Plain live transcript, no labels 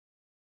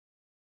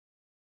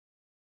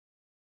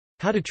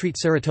How to treat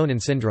serotonin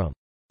syndrome.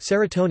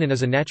 Serotonin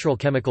is a natural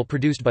chemical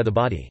produced by the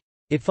body.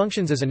 It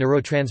functions as a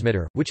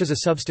neurotransmitter, which is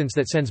a substance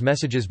that sends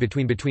messages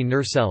between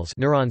nerve cells,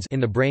 neurons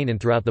in the brain and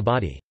throughout the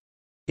body.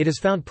 It is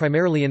found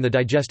primarily in the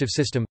digestive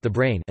system, the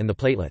brain, and the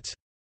platelets.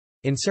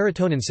 In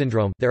serotonin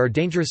syndrome, there are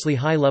dangerously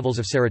high levels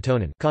of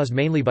serotonin, caused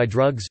mainly by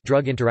drugs,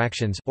 drug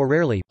interactions, or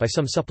rarely, by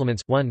some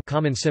supplements.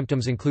 Common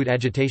symptoms include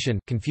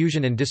agitation,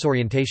 confusion and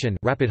disorientation,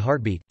 rapid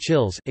heartbeat,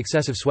 chills,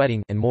 excessive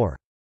sweating, and more.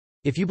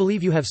 If you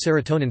believe you have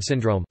serotonin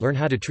syndrome, learn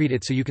how to treat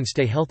it so you can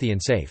stay healthy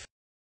and safe.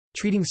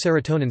 Treating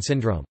serotonin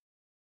syndrome.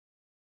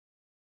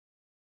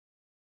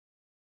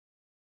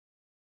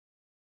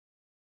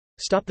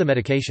 Stop the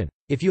medication.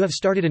 If you have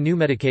started a new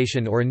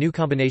medication or a new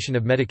combination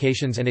of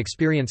medications and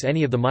experience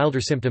any of the milder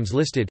symptoms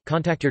listed,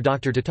 contact your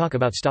doctor to talk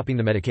about stopping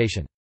the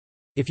medication.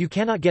 If you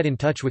cannot get in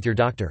touch with your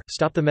doctor,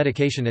 stop the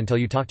medication until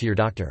you talk to your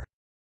doctor.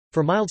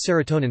 For mild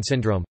serotonin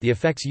syndrome, the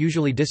effects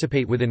usually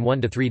dissipate within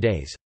 1 to 3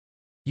 days.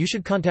 You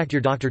should contact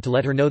your doctor to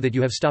let her know that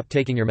you have stopped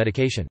taking your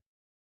medication.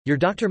 Your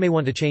doctor may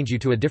want to change you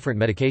to a different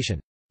medication.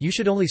 You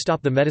should only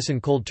stop the medicine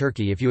cold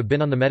turkey if you have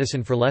been on the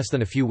medicine for less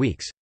than a few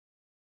weeks.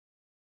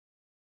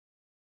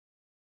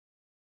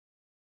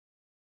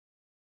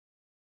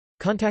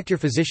 Contact your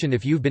physician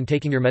if you've been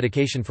taking your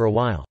medication for a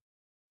while.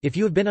 If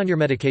you have been on your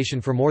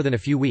medication for more than a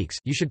few weeks,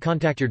 you should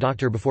contact your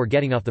doctor before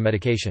getting off the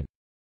medication.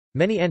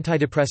 Many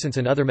antidepressants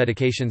and other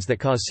medications that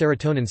cause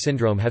serotonin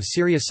syndrome have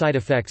serious side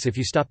effects if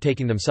you stop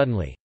taking them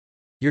suddenly.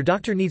 Your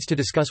doctor needs to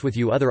discuss with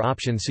you other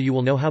options so you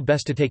will know how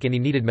best to take any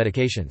needed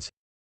medications.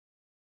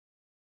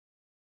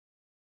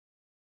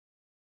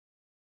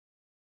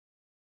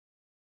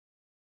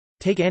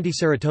 Take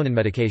anti-serotonin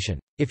medication.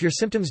 If your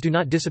symptoms do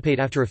not dissipate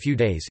after a few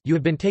days, you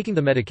have been taking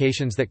the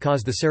medications that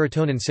cause the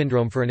serotonin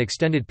syndrome for an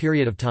extended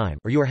period of time,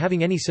 or you are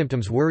having any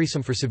symptoms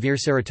worrisome for severe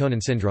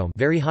serotonin syndrome,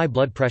 very high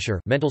blood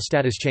pressure, mental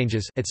status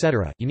changes,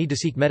 etc., you need to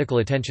seek medical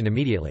attention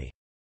immediately.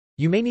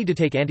 You may need to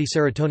take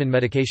anti-serotonin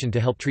medication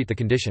to help treat the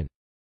condition.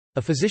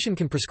 A physician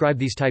can prescribe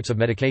these types of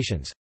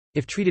medications.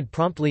 If treated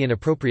promptly and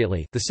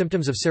appropriately, the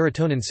symptoms of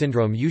serotonin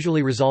syndrome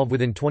usually resolve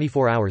within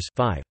 24 hours.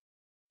 5.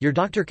 Your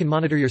doctor can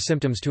monitor your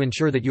symptoms to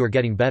ensure that you are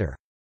getting better.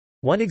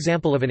 One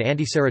example of an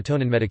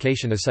anti-serotonin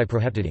medication is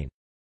cyproheptadine.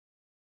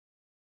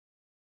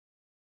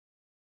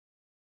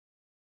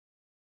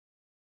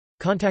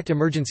 Contact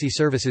emergency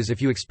services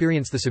if you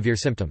experience the severe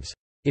symptoms.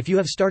 If you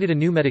have started a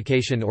new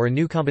medication or a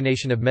new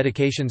combination of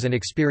medications and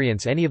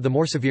experience any of the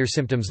more severe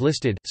symptoms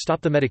listed, stop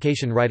the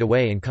medication right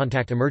away and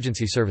contact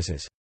emergency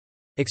services.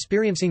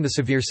 Experiencing the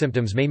severe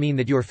symptoms may mean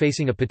that you are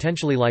facing a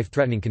potentially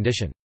life-threatening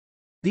condition.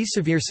 These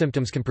severe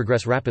symptoms can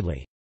progress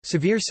rapidly.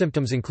 Severe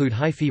symptoms include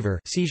high fever,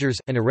 seizures,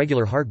 an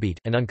irregular heartbeat,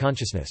 and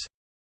unconsciousness.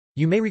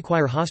 You may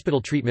require hospital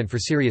treatment for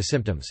serious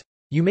symptoms.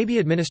 You may be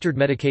administered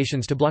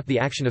medications to block the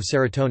action of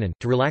serotonin,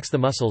 to relax the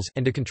muscles,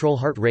 and to control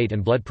heart rate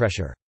and blood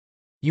pressure.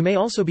 You may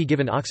also be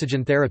given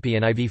oxygen therapy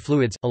and IV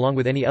fluids, along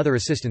with any other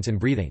assistance in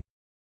breathing.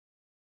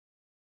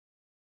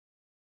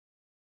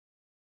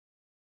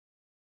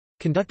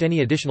 Conduct any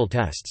additional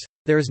tests.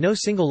 There is no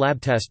single lab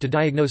test to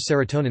diagnose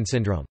serotonin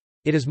syndrome.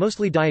 It is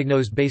mostly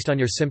diagnosed based on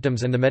your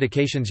symptoms and the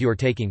medications you are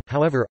taking.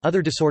 However,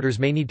 other disorders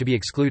may need to be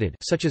excluded,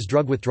 such as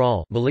drug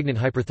withdrawal, malignant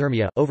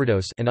hyperthermia,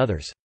 overdose, and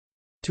others.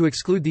 To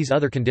exclude these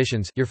other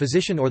conditions, your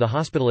physician or the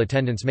hospital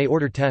attendants may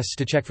order tests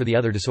to check for the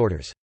other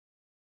disorders.